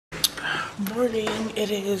Morning, it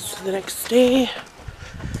is the next day.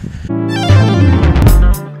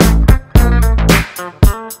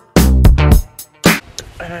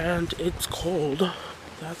 And it's cold.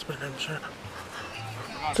 That's what I'm sure.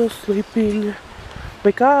 Still sleeping.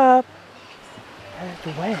 Wake up. And it's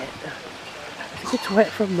wet. I think it's wet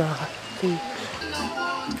from the thing.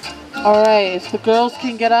 Alright, if the girls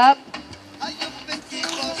can get up,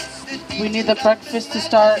 we need the breakfast to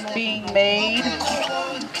start being made.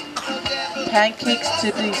 Pancakes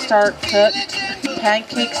to be start cooked.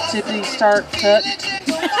 Pancakes to be start cooked.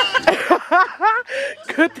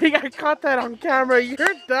 Good thing I caught that on camera. You're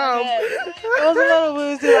dumb. It was a little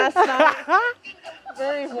woozy last night.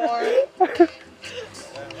 Very warm.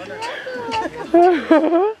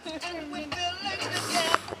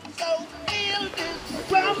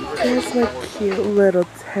 Here's my cute little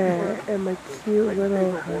tent and my cute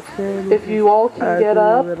little husband. If you all can get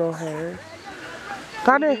up, little hair.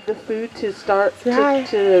 we need the food to start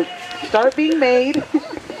to start being made.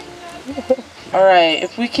 Alright,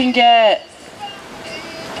 if we can get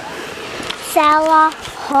Sarah,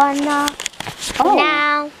 Hannah,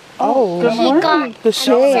 now. Oh, good morning. The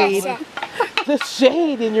shade. The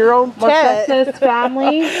shade in your own tent. Moises'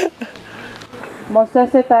 family.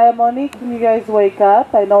 Moises and Moni, can you guys wake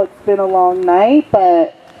up? I know it's been a long night,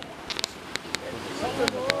 but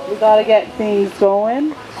we gotta get things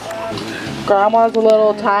going. Grandma's a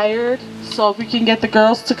little tired, so if we can get the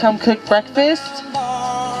girls to come cook breakfast.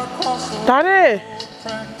 Daddy,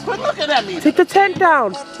 Quit looking at me. take the tent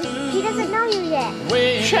down. He doesn't know you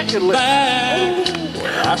yet. Check it,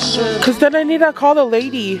 Because then I need to call the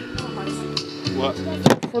lady What?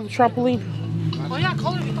 for the trampoline.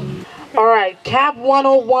 Alright, Camp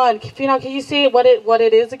 101. Fina, can you see what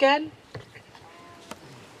it is again?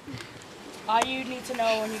 All you need to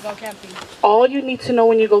know when you go camping. All you need to know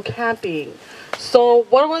when you go camping. So,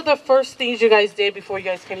 what were the first things you guys did before you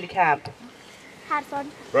guys came to camp? Had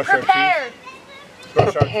fun. Prepared.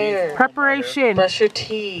 Prepare. Preparation. Brush your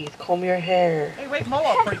teeth. Comb your hair. Hey, wait, mow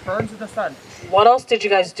up, it burns in the sun. What else did you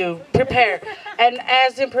guys do? Prepare. And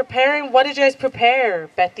as in preparing, what did you guys prepare,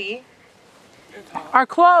 Bethy? Our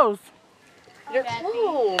clothes. Your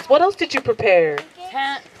clothes. What else did you prepare?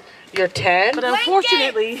 Tent. Your tent? But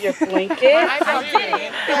unfortunately, Your blanket?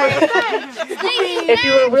 If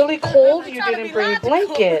you were really cold, you didn't bring a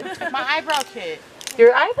blanket. My eyebrow kit.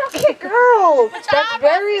 Your eyebrow kit, girl. That's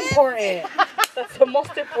very important. That's the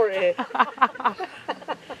most important. but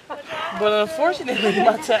unfortunately,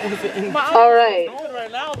 my tent wasn't in. All right. Right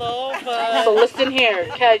now, though, but So listen here.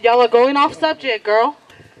 Okay, y'all are going off subject, girl.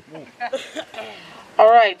 All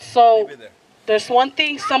right. So there's one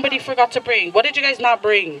thing somebody forgot to bring. What did you guys not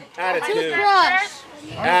bring? Attitude. Brush.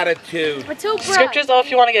 Attitude. A toothbrush. Scriptures. Oh, if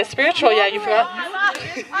you want to get spiritual, yeah, you forgot.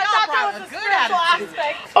 I thought that was a spiritual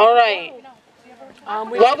aspect. All right.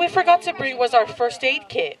 What we forgot to bring was our first aid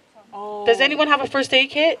kit. Does anyone have a first aid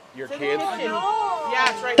kit? Your kids. Yeah,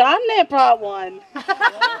 it's right. Donna brought one.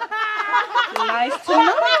 Nice to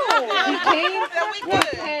know. He came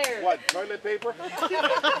prepared. What, toilet paper?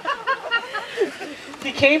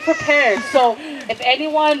 He came prepared. So if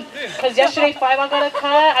anyone, because yesterday 5 I got a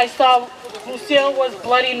cut, I saw Lucille was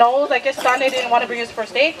bloody nose. I guess Donna didn't want to bring his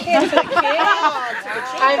first aid kit to the kids.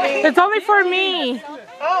 I mean, it's only for me.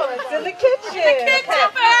 oh, it's in the kitchen. Okay.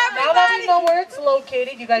 Now that we know where it's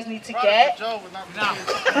located, you guys need to get. You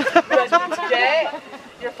guys need to get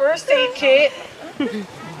your first aid kit.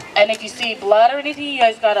 And if you see blood or anything, you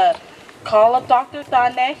guys gotta call up Dr.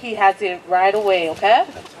 Thane. He has it right away, okay?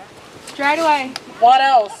 Straight away. What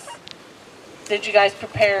else did you guys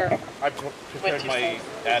prepare? I prepared my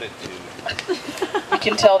attitude. We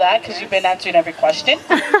can tell that because you've been answering every question.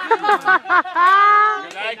 I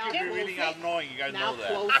could be reading out knowing, you guys know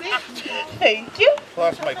that. Thank you.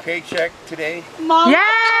 Plus my paycheck today.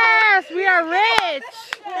 Yes, we are rich.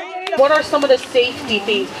 What are some of the safety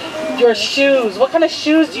things? Your shoes. What kind of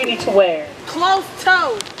shoes do you need to wear? Closed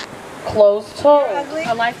toe. Closed toe.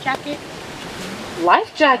 A life jacket.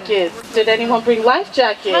 Life jackets. Did anyone bring life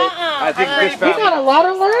jackets? I think this We got a family. lot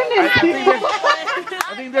of learning.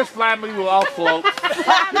 I think this family will all float.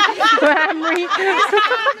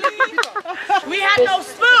 We had no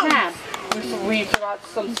spoon. Camp. We forgot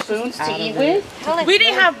some spoons to eat with. We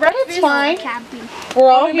didn't have But it's fine. Camping.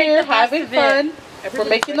 We're all here having fun. We're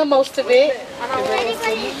making the most of it.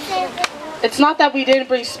 It's not that we didn't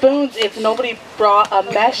bring spoons if nobody brought a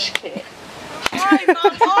mesh kit.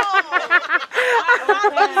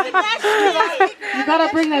 You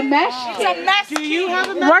gotta bring a mesh kit. Do you have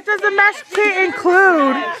a What does the mesh kit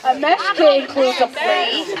include? A mesh kit includes a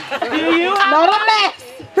plate. Do you have not a mess?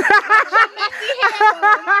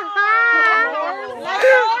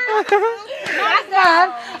 That's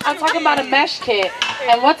not. I'm talking about a mesh kit.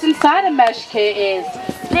 And what's inside a mesh kit is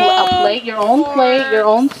a plate, your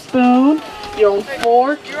own spoon, your own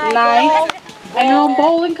fork, knife, and your own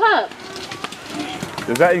bowl and cup.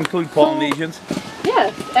 Does that include Polynesians?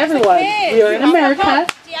 Yes, everyone. We are in America.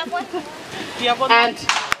 Do you have one? Do you have one? And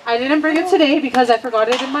I didn't bring it today because I forgot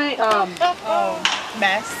it in my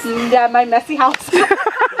Mess. yeah, my messy house.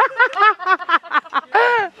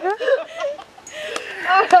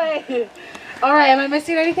 Alright, am I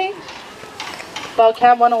missing anything? About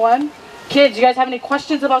Camp 101? Kids, you guys have any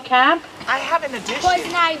questions about camp? I have an addition.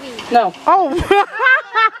 Poison ivy. No. Oh.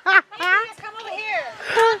 Come over here.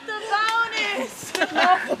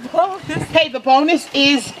 Not the bonus. Hey, the bonus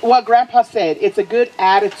is what Grandpa said. It's a good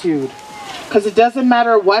attitude. Because it doesn't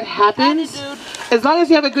matter what happens. As long as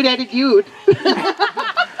you have a good attitude.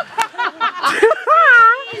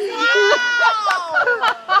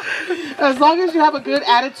 As long as you have a good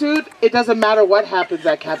attitude, it doesn't matter what happens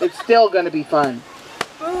at camp. It's still going to be fun.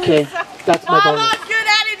 Okay, that's my bonus. Good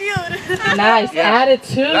attitude. Nice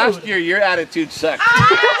attitude. Last year, your attitude sucked.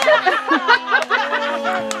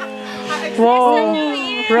 Whoa.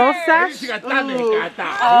 Real sash?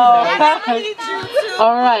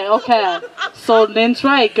 Alright, okay. So Lynn's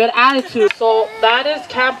right, good attitude. So that is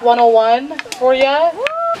Camp 101 for you.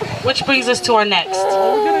 Which brings us to our next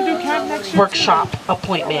workshop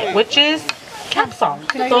appointment, which is camp songs.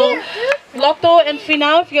 So Lotto and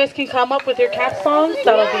Finau, if you guys can come up with your camp songs,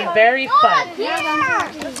 that'll be very fun.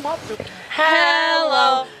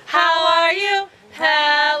 Hello, how are you?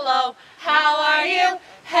 Hello, how are you?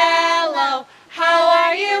 Hello, how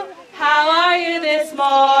are you? How are you this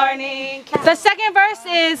morning? The second verse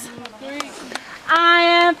is I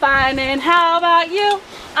am fine and how about you?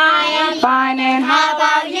 I am fine and how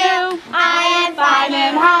about you? I am fine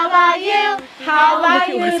and how about you? How about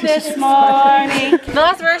you this morning? The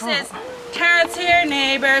last verse is turn to your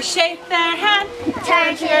neighbor, shake their hand.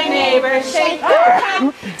 Turn to your neighbor, shake their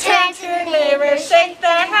hand. Turn to your neighbor, shake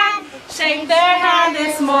their hand. Shake their hand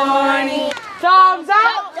this morning. Thumbs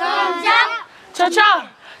up, thumbs up. Cha-cha,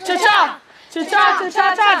 cha-cha, cha-cha,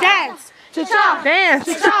 cha-cha, dance. Cha-cha, Dance.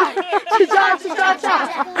 cha-cha, cha-cha,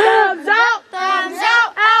 cha-cha. Thumbs out, thumbs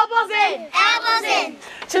out. Elbows in, elbows in.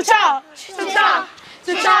 Cha-cha, cha-cha,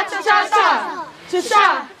 cha-cha, cha-cha,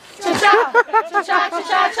 cha-cha. Cha-cha, cha-cha,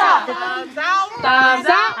 cha-cha. Thumbs out, thumbs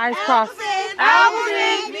out. Eyes crossed. Elbows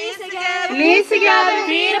in, knees together,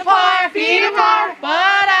 feet apart,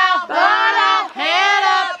 butt out, head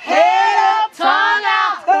up, tongue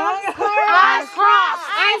out, eyes crossed,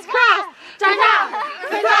 cha-cha,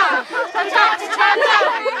 cha-cha, cha-cha, cha-cha,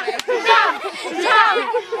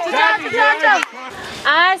 cha-cha.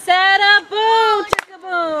 I said a boom, chicka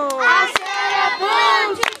boom. I said a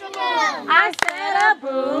boom, chicka boom. I said a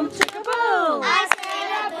boom, chicka boom. I said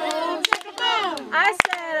a boom, chicka boom. I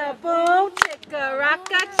said a boom, chicka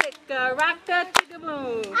rocka, chicka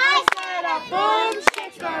boom. I said a boom,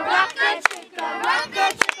 chicka rocka,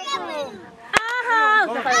 chicka boom.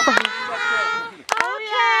 Okay.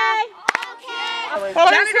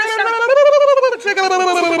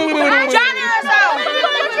 Johnny Russo.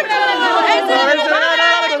 Johnny Russo.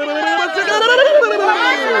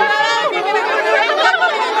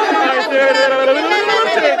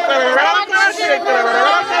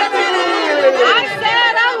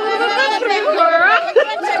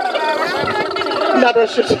 Another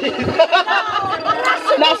shit.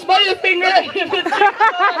 Now smell your finger.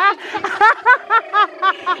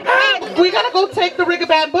 We gotta go take the rig of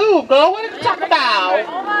bamboo, girl. What are you talking about?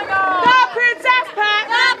 Oh my God. The Princess Pat.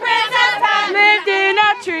 The Princess Pat lived in a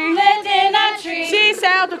tree. Lived in a tree. She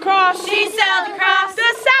sailed across. She sailed across the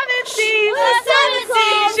seven seas. The seven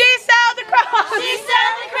seas. She sailed across. She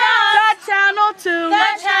sailed across the channel too. The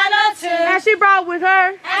channel too. And she brought with her.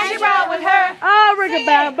 And she brought with her a rig of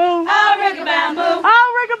bamboo. a rig of bamboo. A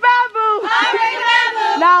rig of bamboo. A rig of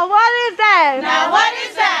bamboo. Now what is that? Now what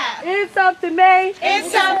is that? It's something made.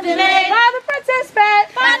 It's something made By the Princess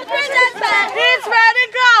Pat. by the Princess Pat. It's red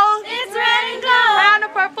and gold. It's red and gold. And a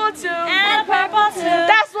purple too. And purple too.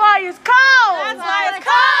 That's why it's called. That's why it's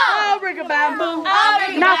called A rig of bamboo. a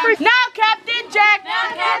rig of bamboo. Now Captain Jack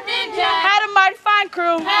Now Captain Jack had a mighty fine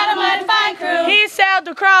crew. had a mighty fine crew. He sailed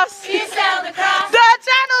across He sailed across the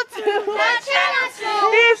channel too. the channel too.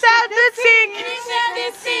 He sailed the sea. He sailed the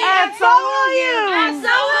sea. And so will you. And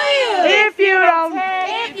so will you. If you don't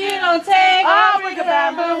If you don't take a rig of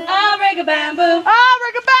bamboo. a rig of bamboo. A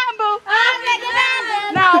rig of bamboo. A rig of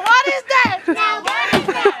bamboo. Now what is that? Now what is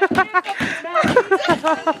that?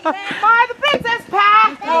 By the Princess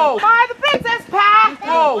Pat. No. By the Princess Pat.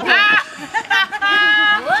 No.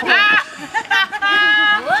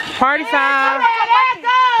 Party time. Let's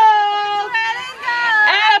go.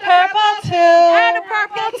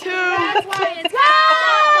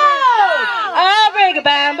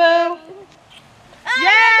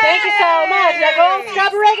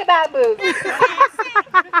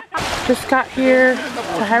 Just got here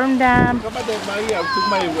to Hiram Dam.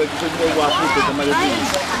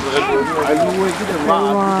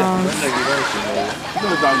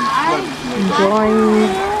 Enjoying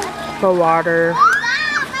the water.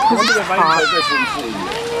 This is hot.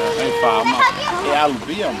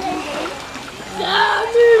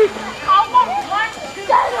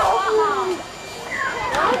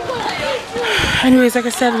 Anyways, like I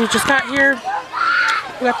said, we just got here.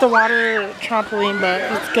 We got the water trampoline, but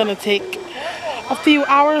it's gonna take a few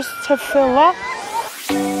hours to fill up.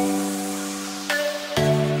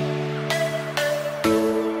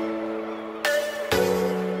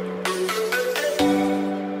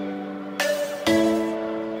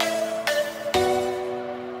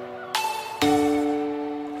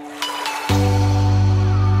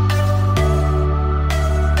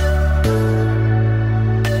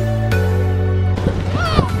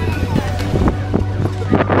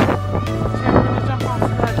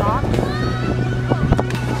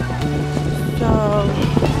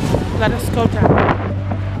 Let us go down.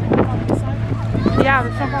 Yeah,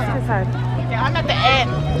 let's jump off this side. Yeah, I'm at the end.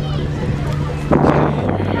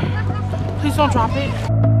 Please don't drop it.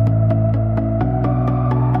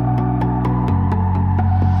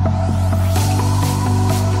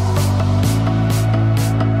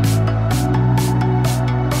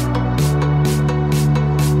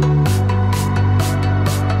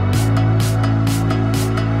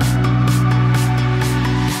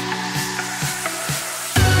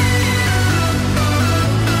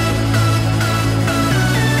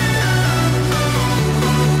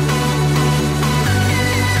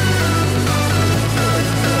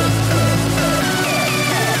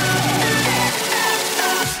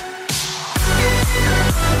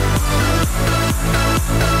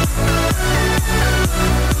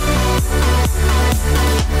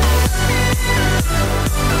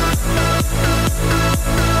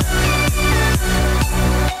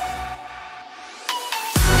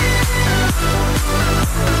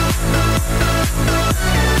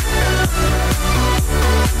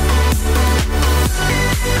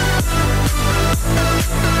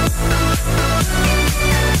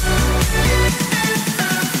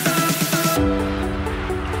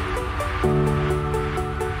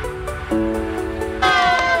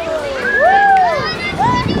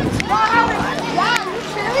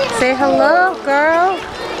 Say hello, girl.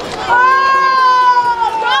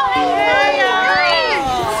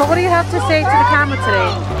 So what do you have to say to the camera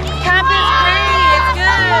today? Camp is great. It's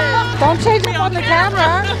good. Don't change up on the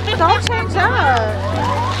camera. Don't change up.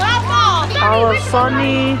 Our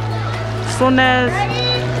Sonny, Sunes,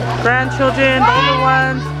 grandchildren, the little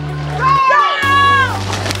ones.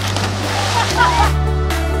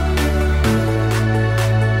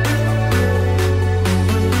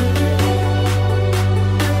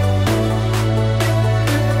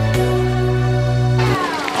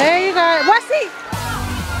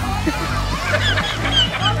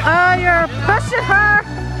 Oh, you're pushing her.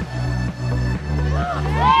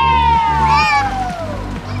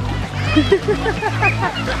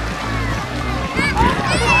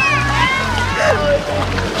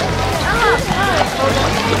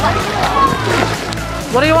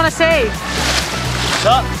 What do you want to say? What's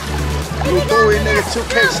up? You boy, nigga,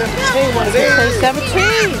 2K17, one of these.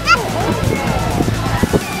 2K17.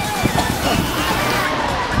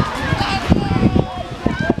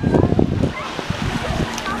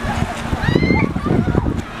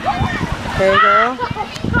 Hey girl.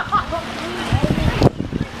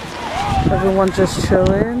 Everyone's just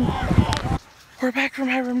chilling. We're back from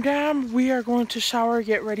Hiram Dam. We are going to shower,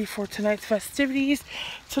 get ready for tonight's festivities.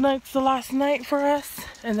 Tonight's the last night for us,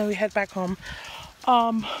 and then we head back home.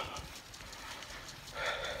 So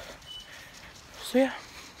yeah.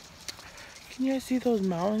 Can you guys see those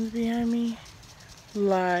mountains behind me?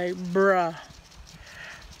 Like, bruh.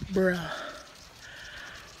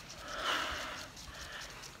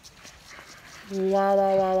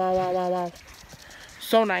 Wow.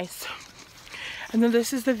 So nice. And then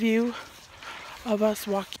this is the view of us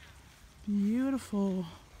walking. Beautiful.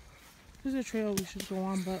 There's a trail we should go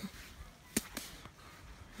on, but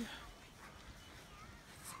yeah.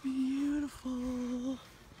 It's beautiful.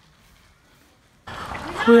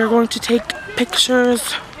 We are going to take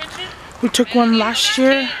pictures. We took one last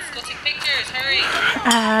year.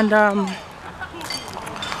 And now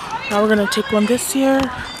we're gonna take one this year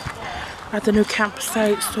at the new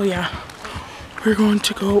campsite. So yeah, we're going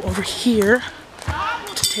to go over here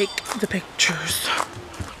to take the pictures.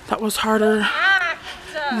 That was harder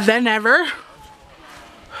than ever.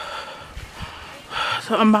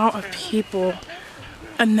 The amount of people,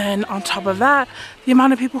 and then on top of that, the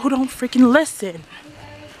amount of people who don't freaking listen.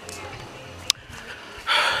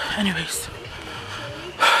 anyways,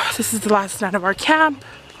 this is the last night of our camp,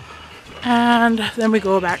 and then we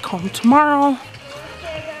go back home tomorrow.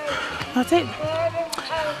 That's it.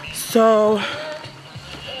 So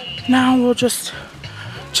now we'll just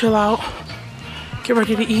chill out, get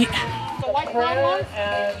ready to eat.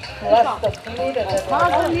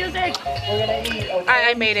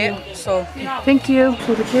 I made it, so. Thank you.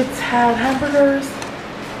 So the kids had hamburgers,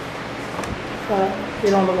 but they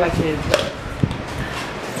don't look like kids.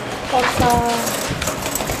 Pasta,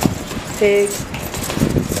 pig,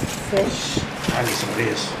 fish. I need some of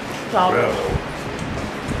this. Salad.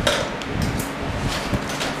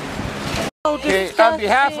 Okay, on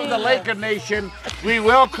behalf of the Laker Nation, we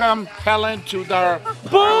welcome Helen to our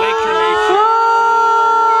Laker Nation.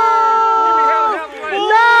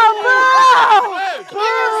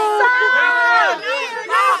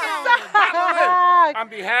 On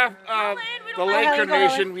behalf of the Laker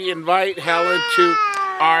Nation, we invite Helen to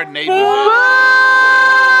our neighborhood.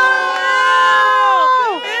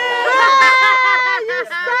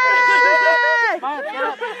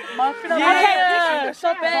 Yeah,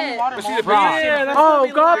 so bad. Oh,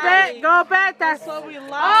 go back. That's what we love.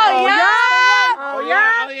 Oh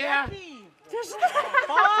yeah.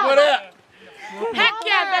 What up? Heck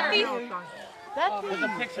yeah, Betty. Where's the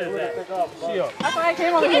picture of that? That's why I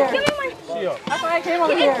came over here. That's why I came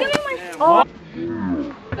over here.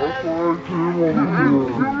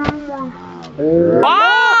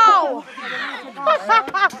 Wow!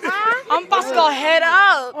 I'm about to go head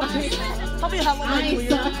up.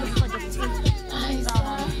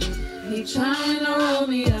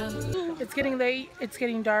 It's getting late. It's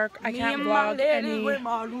getting dark. I can't vlog any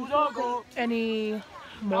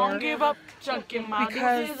more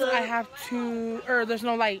because I have to. There's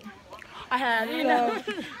no light.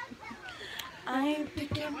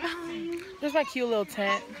 There's my cute little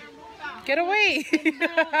tent. Get away!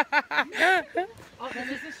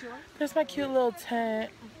 There's my cute little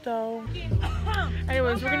tent, though.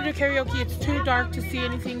 Anyways, we're gonna do karaoke. It's too dark to see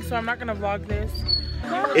anything, so I'm not gonna vlog this.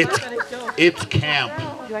 It's camp.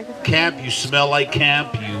 Camp, you smell like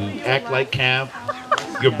camp, you act like camp,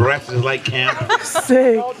 your breath is like camp.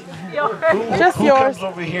 Sick. Who comes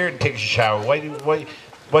over here and takes a shower?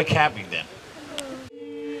 Why camping then?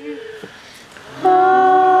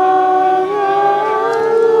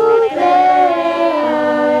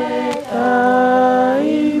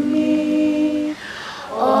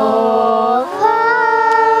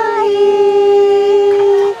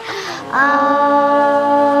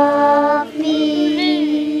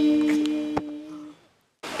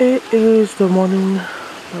 It is the morning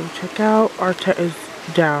that we check out. Our tent is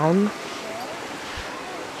down.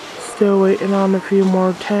 Still waiting on a few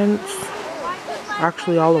more tents.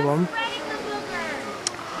 Actually, all of them.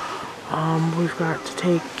 We've got to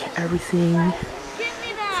take everything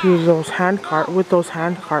to those hand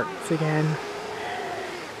carts again.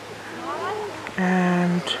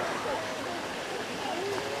 And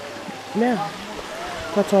yeah,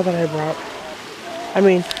 that's all that I brought. I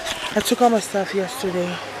mean, I took all my stuff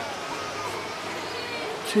yesterday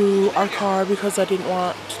to our car because I didn't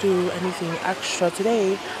want to do anything extra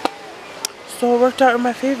today. So it worked out in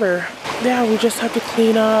my favor. Yeah, we just have to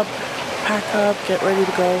clean up, pack up, get ready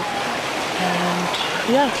to go. And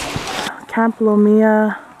yeah. Camp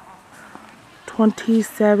Lomia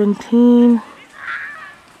 2017.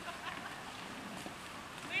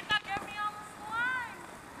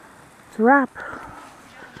 It's a wrap.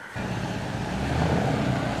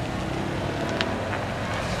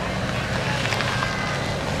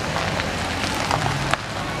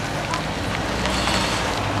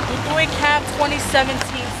 Lutui Camp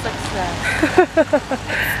 2017 success.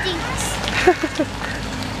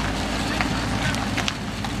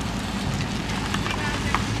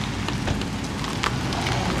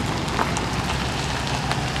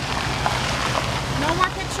 No more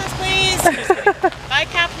pictures, please. Bye,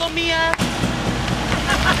 Camp Lomia.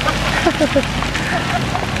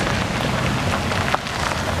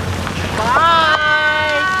 Bye.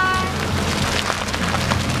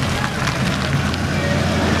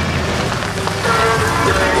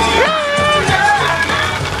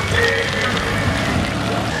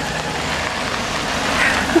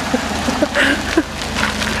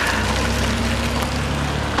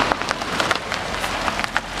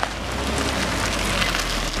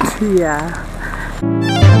 Yeah.